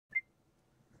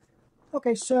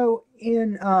Okay, so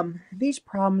in these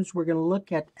problems, we're going to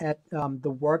look at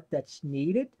the work that's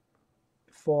needed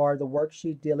for the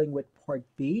worksheet dealing with Part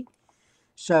B.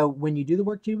 So when you do the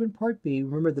work due in Part B,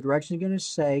 remember the direction is going to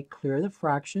say clear the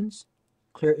fractions,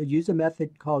 use a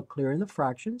method called clearing the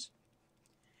fractions,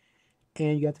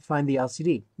 and you have to find the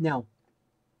LCD. Now,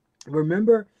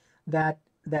 remember that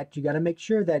you got to make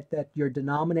sure that your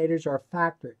denominators are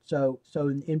factored. So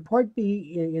in Part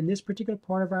B, in this particular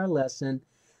part of our lesson,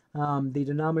 the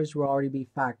denominators will already be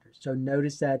factors. So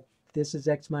notice that this is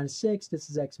x minus 6, this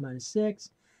is x minus 6,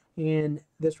 and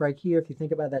this right here, if you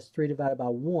think about it, that's 3 divided by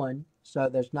 1, so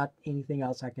there's not anything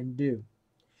else I can do.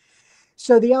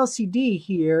 So the LCD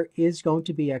here is going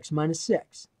to be x minus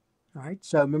 6. All right,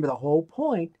 so remember the whole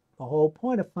point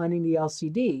of finding the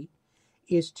LCD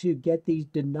is to get these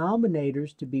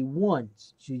denominators to be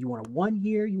 1s. So you want a 1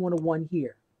 here, you want a 1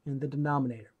 here in the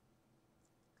denominator.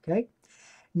 Okay?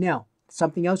 Now,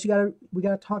 something else we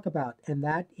gotta talk about, and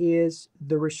that is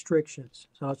the restrictions.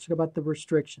 So let's talk about the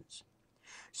restrictions.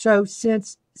 So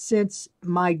since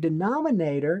my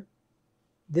denominator,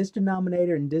 this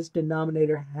denominator and this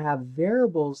denominator have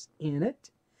variables in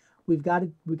it, we've got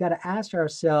to ask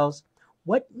ourselves,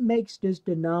 what makes this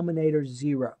denominator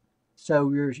 0?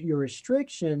 So your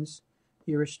restrictions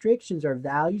are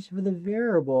values for the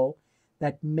variable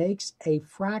that makes a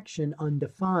fraction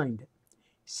undefined.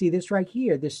 See this right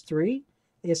here, this 3,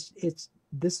 this is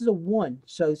a 1.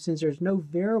 So since there's no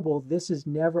variable, this is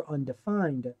never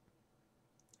undefined.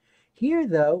 Here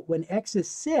though, when x is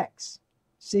 6,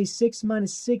 say 6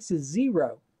 minus 6 is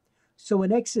 0. So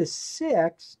when x is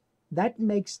 6, that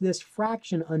makes this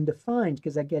fraction undefined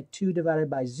because I get 2 divided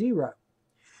by 0.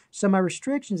 So my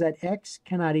restriction is that x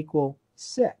cannot equal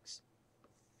 6.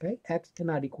 Okay, x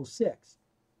cannot equal 6.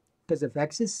 Because if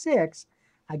x is 6,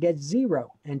 I get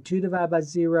 0, and 2 divided by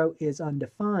 0 is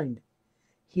undefined.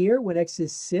 Here, when x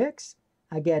is 6,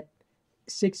 I get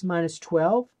 6 minus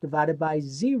 12 divided by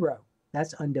 0.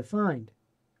 That's undefined.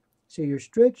 So your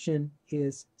restriction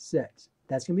is 6.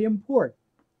 That's going to be important.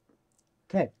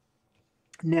 Okay,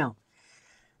 now,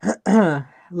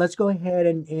 let's go ahead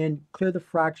and clear the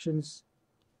fractions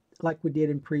like we did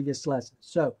in previous lessons.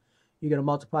 So you're going to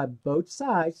multiply both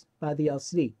sides by the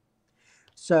LCD.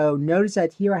 So notice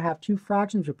that here I have two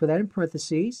fractions. We'll put that in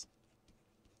parentheses.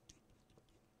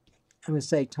 I'm going to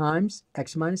say times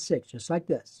x minus 6, just like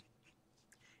this.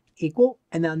 Equal,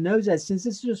 and now notice that since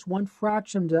this is just one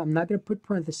fraction, I'm not going to put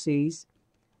parentheses.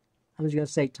 I'm just going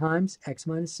to say times x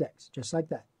minus 6, just like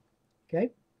that.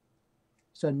 Okay?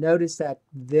 So notice that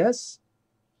this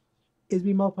is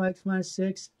being multiplied by x minus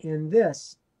 6, and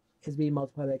this is being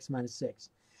multiplied by x minus 6.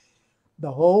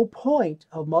 The whole point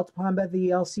of multiplying by the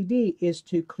LCD is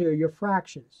to clear your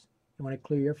fractions. You want to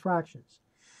clear your fractions.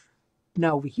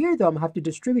 Now over here, though, I'm going to have to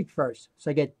distribute first.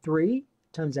 So I get 3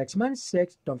 times x minus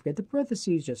 6, don't forget the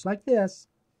parentheses, just like this,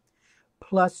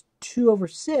 plus 2 over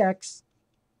 6,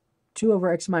 2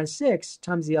 over x minus 6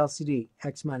 times the LCD,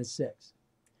 x minus 6.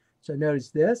 So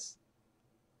notice this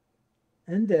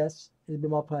and this is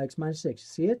being multiplied by x minus 6.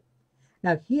 See it?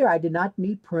 Now here I did not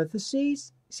need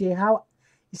parentheses. See how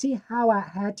I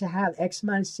had to have x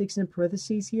minus 6 in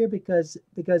parentheses here because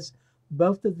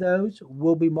both of those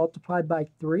will be multiplied by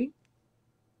 3.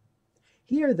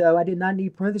 Here though I did not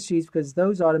need parentheses because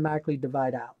those automatically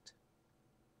divide out.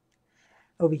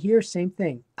 Over here same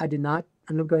thing. I'm going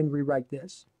to go ahead and rewrite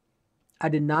this. I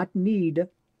did not need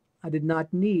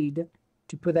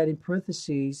to put that in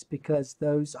parentheses because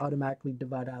those automatically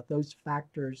divide out. Those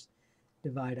factors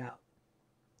divide out.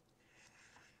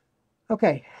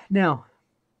 Okay, now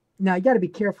you got to be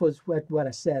careful with what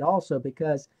I said also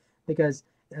because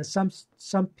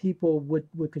some people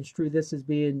would construe this as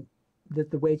being that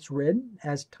the way it's written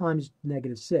as times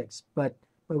negative 6. But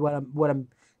what I'm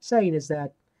saying is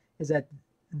that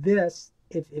this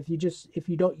if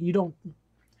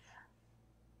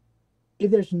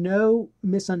there's no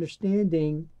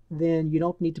misunderstanding, then you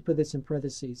don't need to put this in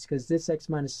parentheses because this x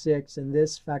minus 6 and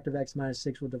this factor of x minus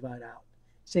 6 will divide out.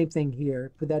 Same thing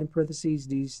here. Put that in parentheses.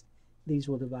 These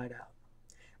will divide out.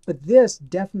 But this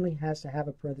definitely has to have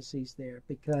a parentheses there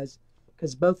because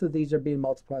both of these are being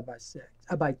multiplied by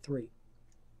 3.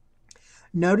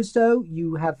 Notice though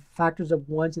you have factors of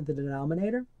 1s in the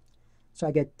denominator. So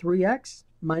I get 3x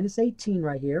minus 18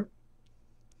 right here.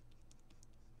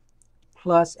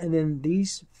 Plus, and then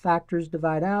these factors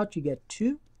divide out. You get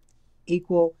 2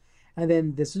 equal, and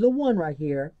then this is a 1 right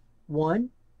here. 1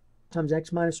 times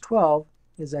x minus 12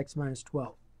 is x minus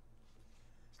 12.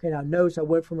 Okay, now notice I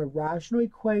went from a rational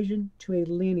equation to a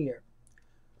linear.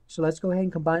 So let's go ahead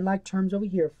and combine like terms over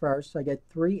here first. So I get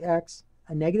 3x,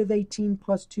 a negative 18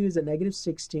 plus 2 is a negative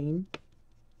 16.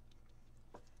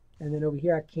 And then over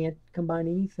here, I can't combine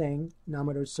anything. Now I'm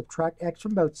going to subtract x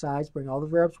from both sides, bring all the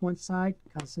variables one side,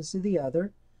 constants to the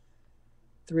other.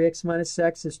 3x minus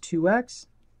x is 2x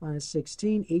minus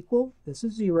 16 equal, this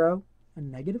is 0,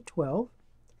 and negative 12.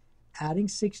 Adding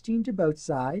 16 to both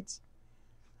sides,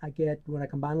 I get, when I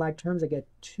combine like terms, I get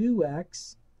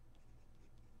 2x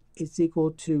is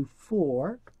equal to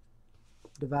 4.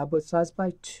 Divide both sides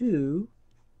by 2,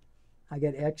 I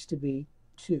get x to be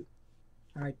 2.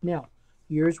 All right, now,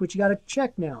 here's what you got to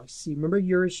check now. See, remember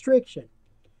your restriction.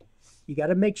 You got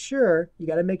to make sure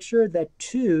that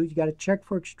 2, you got to check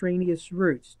for extraneous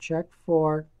roots. Check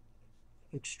for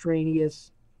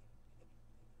extraneous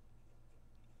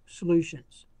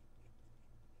solutions.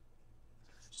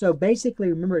 So basically,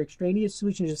 remember, extraneous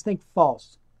solution, just think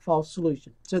false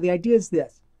solution. So the idea is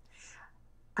this.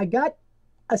 I got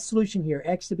a solution here,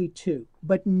 x to be 2.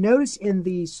 But notice in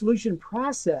the solution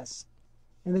process,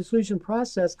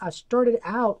 I started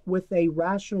out with a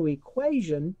rational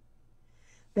equation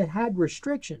that had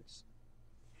restrictions.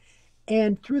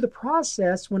 And through the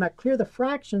process, when I clear the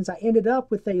fractions, I ended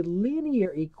up with a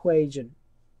linear equation.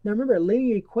 Now remember, a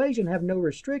linear equation have no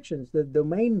restrictions. The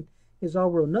domain is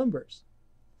all real numbers.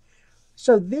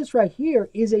 So this right here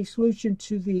is a solution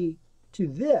to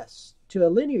a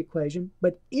linear equation,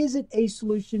 but is it a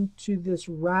solution to this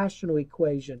rational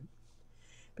equation?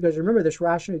 Because remember, this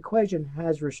rational equation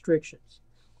has restrictions.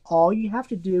 All you have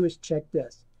to do is check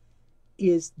this.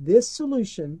 Is this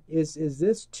solution, is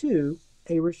this 2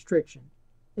 a restriction?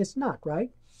 It's not, right?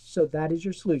 So that is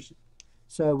your solution.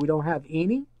 So we don't have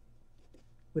any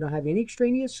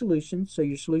extraneous solutions, so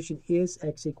your solution is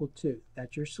x equal 2.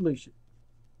 That's your solution.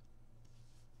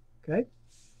 Okay?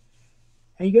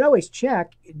 And you can always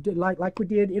check, like we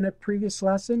did in a previous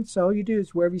lesson. So all you do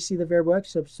is wherever you see the variable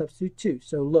x, substitute 2.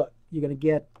 So look, you're going to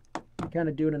get, kind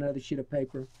of doing another sheet of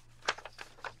paper.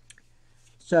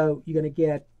 So you're going to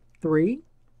get 3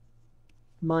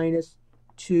 minus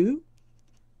 2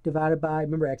 divided by,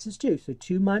 remember, x is 2. So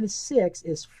 2 minus 6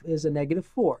 is a negative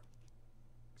 4.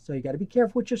 So you got to be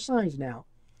careful with your signs now.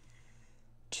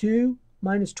 2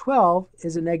 minus 12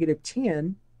 is a negative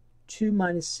 10. 2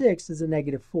 minus 6 is a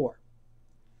negative 4.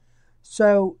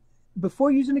 So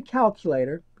before using a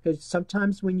calculator, because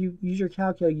sometimes when you use your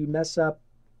calculator, you mess up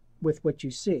with what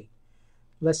you see.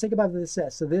 Let's think about this.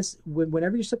 So this,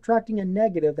 whenever you're subtracting a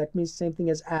negative, that means the same thing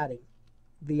as adding,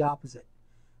 the opposite.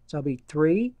 So it'll be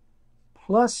 3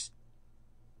 plus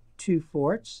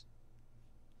 2/4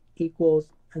 equals,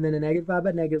 and then a negative divided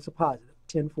by negative is a positive,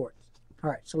 10/4. All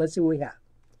right, so let's see what we have.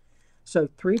 So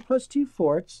 3 plus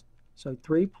 2/4, so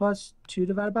 3 plus 2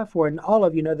 divided by 4, and all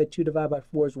of you know that 2 divided by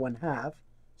 4 is 1/2,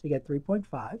 so you get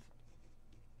 3.5.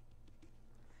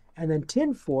 And then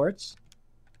 10/4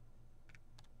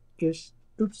 is,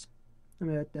 oops,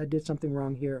 I did something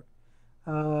wrong here.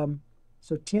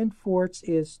 So 10/4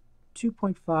 is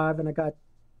 2.5, and I got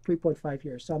 3.5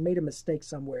 here, so I made a mistake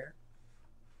somewhere.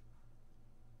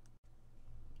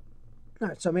 All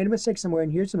right, so I made a mistake somewhere,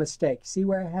 and here's a mistake. See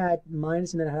where I had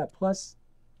minus and then I had a plus?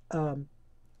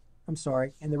 I'm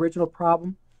sorry, in the original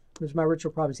problem, this is my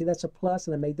original problem. See, that's a plus,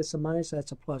 and I made this a minus, so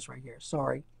that's a plus right here.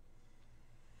 Sorry.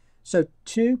 So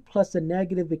 2 plus a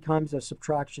negative becomes a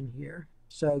subtraction here.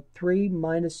 So 3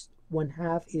 minus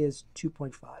 1/2 is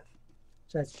 2.5.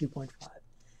 So that's 2.5.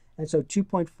 And so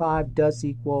 2.5 does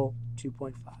equal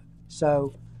 2.5.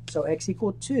 So x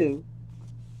equal 2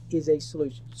 is a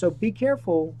solution. So be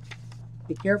careful.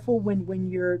 Be careful when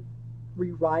you're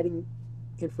rewriting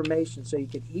information. So you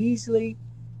can easily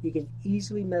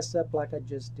mess up like I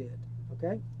just did.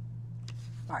 Okay?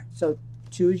 All right, so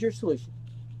 2 is your solution.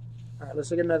 All right,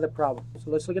 let's look at another problem.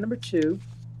 So let's look at number 2.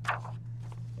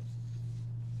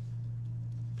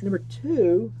 Number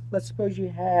 2, let's suppose you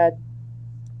had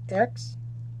x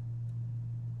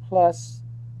plus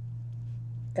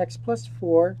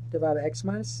 4 divided by x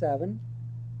minus 7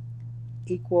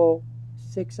 equal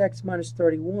 6x minus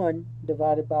 31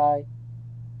 divided by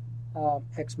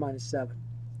x minus 7.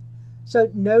 So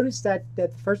notice that the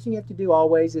first thing you have to do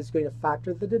always is going to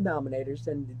factor the denominators,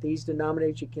 and these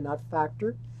denominators you cannot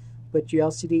factor, but your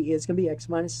LCD is going to be x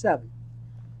minus 7.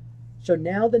 So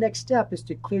now the next step is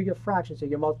to clear your fraction. So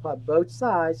you multiply both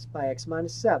sides by x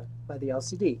minus 7 by the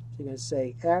LCD. So you're going to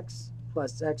say x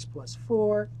plus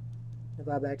 4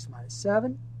 divided by x minus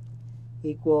 7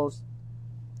 equals,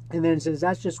 and then since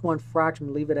that's just one fraction,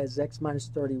 we'll leave it as x minus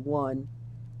 31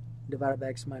 divided by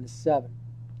x minus 7.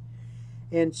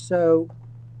 And so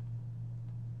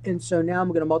now I'm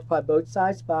going to multiply both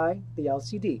sides by the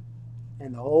LCD.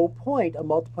 And the whole point of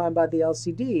multiplying by the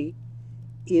LCD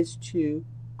is to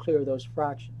clear those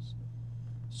fractions.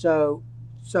 So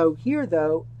here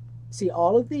though, see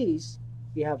all of these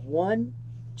you have 1,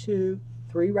 2,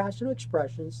 3 rational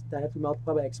expressions that have to be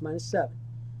multiplied by x minus 7.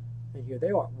 And here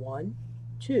they are, 1,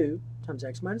 2 times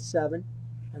x minus 7,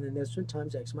 and then this one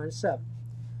times x minus 7.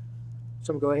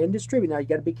 So I'm going to go ahead and distribute. Now you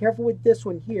got to be careful with this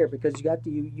one here because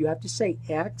you have to say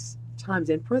x times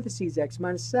in parentheses x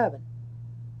minus 7.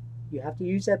 You have to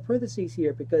use that parentheses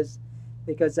here because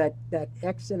that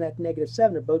x and that negative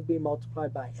 7 are both being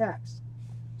multiplied by x.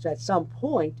 So at some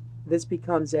point, this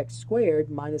becomes x squared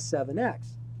minus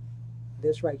 7x.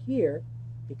 This right here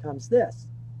becomes this.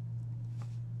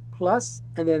 Plus,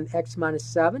 and then x minus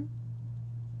 7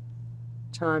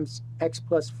 times x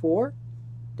plus 4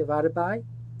 divided by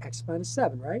x minus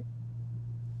 7, right?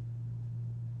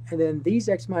 And then these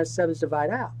x minus 7s divide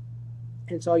out.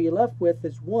 And so all you're left with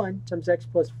is 1 times x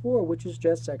plus 4, which is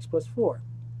just x plus 4.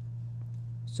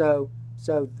 So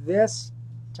this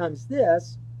times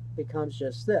this becomes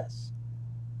just this.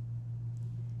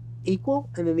 Equal,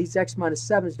 and then these x minus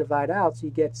 7s divide out, so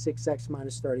you get 6x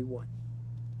minus 31.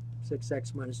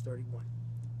 6x minus 31.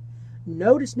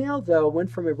 Notice now, though, it went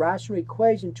from a rational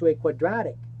equation to a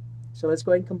quadratic. So let's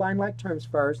go ahead and combine like terms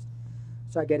first.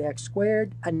 So I get x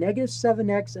squared. A negative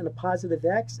 7x and a positive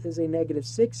x is a negative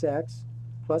 6x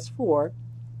plus 4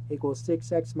 equals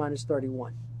 6x minus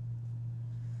 31.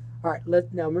 All right,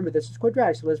 now remember, this is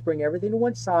quadratic, so let's bring everything to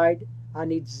one side. I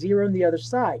need 0 on the other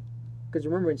side. Because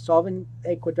remember, in solving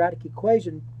a quadratic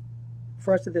equation,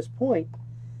 for us at this point,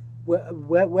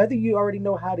 whether you already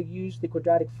know how to use the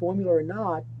quadratic formula or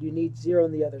not, you need 0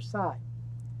 on the other side.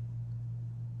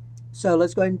 So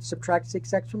let's go ahead and subtract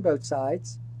 6x from both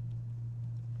sides.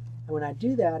 And when I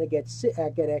do that, I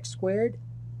get x squared.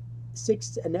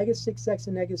 A negative 6x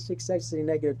and negative 6x is a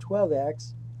negative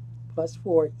 12x plus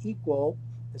 4 equal,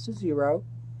 this is 0,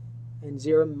 and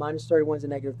 0 minus 31 is a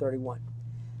negative 31.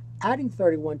 Adding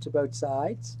 31 to both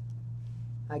sides,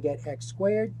 I get x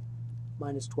squared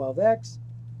minus 12x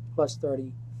plus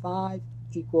 35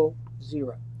 equal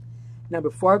 0. Now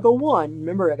before I go on,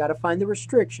 remember I got to find the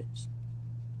restrictions.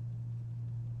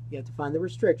 You have to find the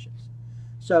restrictions.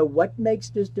 So what makes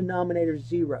this denominator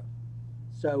 0?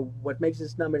 So what makes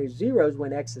this denominator 0 is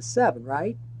when x is 7,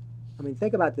 right? I mean,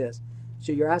 think about this.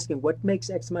 So you're asking what makes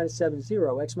x minus 7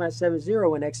 0? X minus 7 is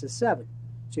 0 when x is 7.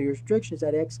 So your restriction is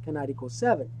that x cannot equal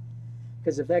 7.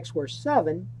 Because if x were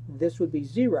 7, this would be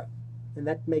 0. And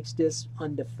that makes this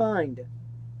undefined.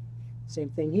 Same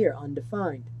thing here,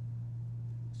 undefined.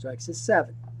 So x is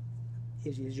 7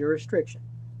 is your restriction.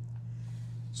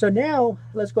 So now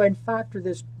let's go ahead and factor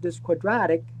this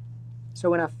quadratic. So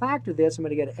when I factor this, I'm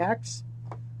going to get x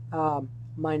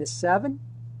minus 7,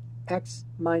 x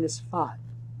minus 5.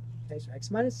 Okay, so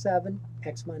x minus 7,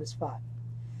 x minus 5.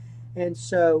 And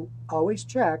so always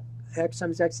check. X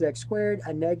times x is x squared.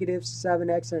 A negative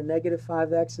 7x and a negative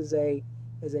 5x is a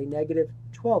negative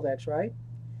 12x, right?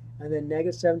 And then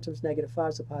negative 7 times negative 5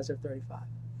 is a positive 35.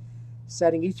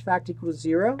 Setting each factor equal to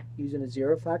 0 using a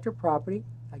zero factor property,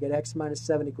 I get x minus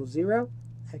 7 equals 0,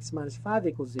 x minus 5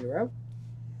 equals 0.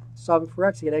 Solving for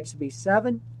x, I get x to be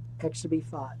 7, x to be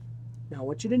 5. Now I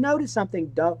want you to notice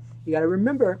something. You got to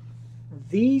remember,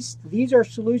 these are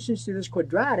solutions to this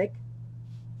quadratic,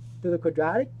 but you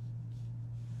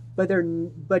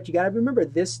got to remember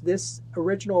this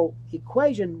original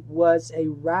equation was a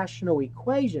rational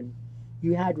equation.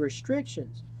 You had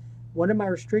restrictions. One of my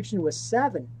restrictions was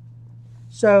 7.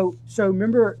 So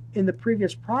remember in the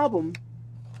previous problem,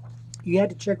 you had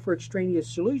to check for extraneous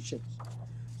solutions.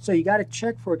 So you got to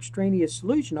check for extraneous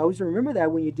solution. Always remember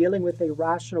that when you're dealing with a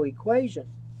rational equation,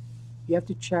 you have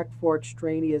to check for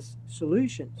extraneous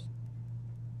solutions.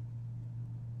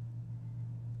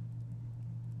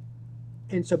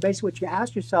 And so basically what you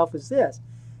ask yourself is this: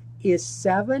 is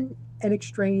 7 an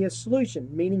extraneous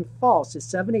solution, meaning false? Is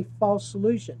 7 a false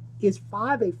solution? Is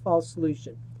 5 a false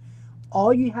solution?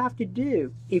 All you have to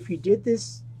do, if you did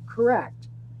this correct,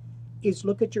 is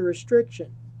look at your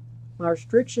restriction. My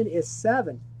restriction is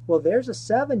 7. Well, there's a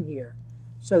 7 here.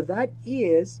 So that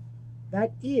is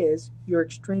your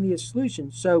extraneous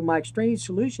solution. So my extraneous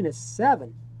solution is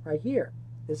 7 right here.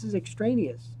 This is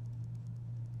extraneous.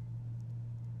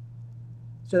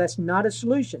 So that's not a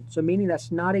solution. So meaning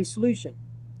that's not a solution.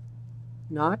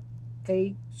 Not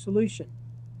a solution.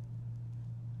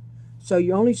 So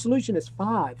your only solution is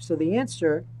 5. So the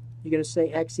answer, you're going to say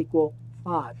x equal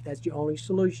 5. That's your only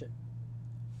solution.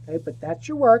 Okay, but that's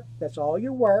your work. That's all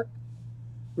your work.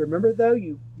 Remember though,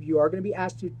 you are going to be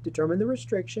asked to determine the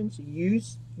restrictions.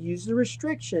 Use the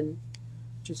restriction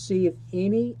to see if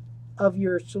any of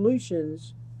your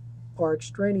solutions are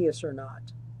extraneous or not.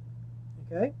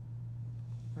 Okay?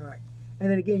 All right. And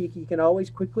then again, you can always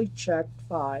quickly check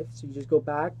 5. So you just go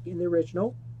back in the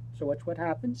original. So watch what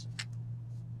happens.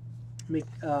 me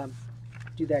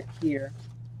do that here.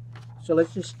 So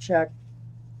let's just check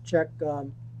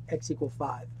x equal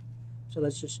 5. So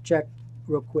let's just check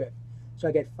real quick. So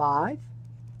I get 5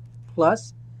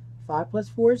 plus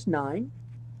 4 is 9.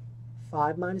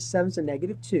 5 minus 7 is a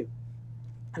negative 2.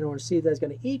 And I want to see if that's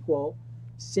going to equal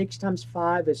 6 times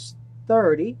 5 is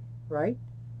 30, right?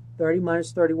 30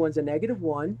 minus 31 is a negative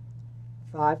 1.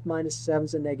 5 minus 7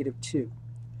 is a negative 2.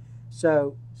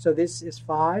 So this is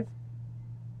 5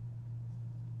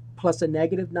 plus a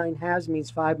negative 9 halves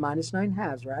means 5 minus 9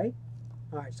 halves, right?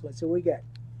 All right, so let's see what we get.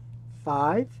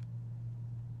 5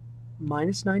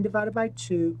 minus 9 divided by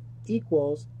 2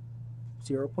 equals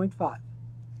 0.5.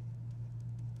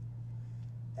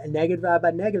 A negative divided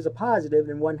by negative is a positive,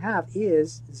 and 1/2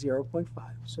 is 0.5.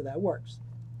 So that works.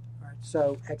 All right,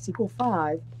 so x equal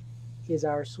 5 is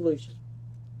our solution.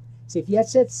 See, if you had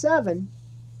said 7,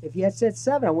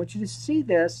 I want you to see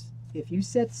this. If you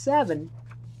said 7,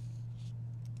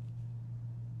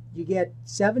 you get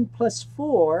 7 plus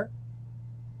 4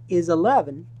 is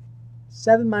 11.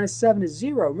 7 minus 7 is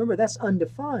 0. Remember, that's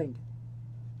undefined.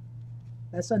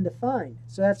 That's undefined.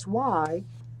 So that's why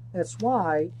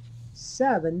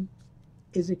 7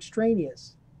 is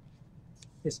extraneous.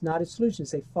 It's not a solution.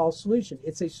 It's a false solution.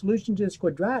 It's a solution to this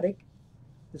quadratic.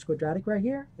 This quadratic right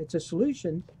here, it's a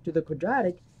solution to the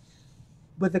quadratic.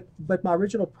 But my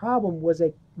original problem was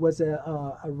a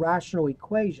rational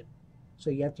equation. So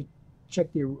you have to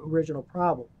check the original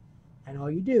problem. And all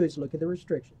you do is look at the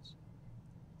restrictions.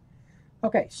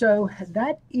 Okay, so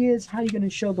that is how you're going to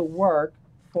show the work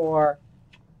for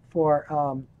part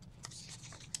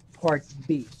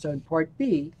B. So in part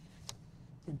B,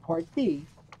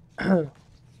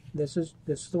 this is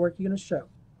the work you're going to show.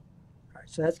 All right,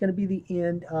 so that's going to be the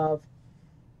end of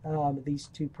these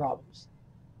two problems.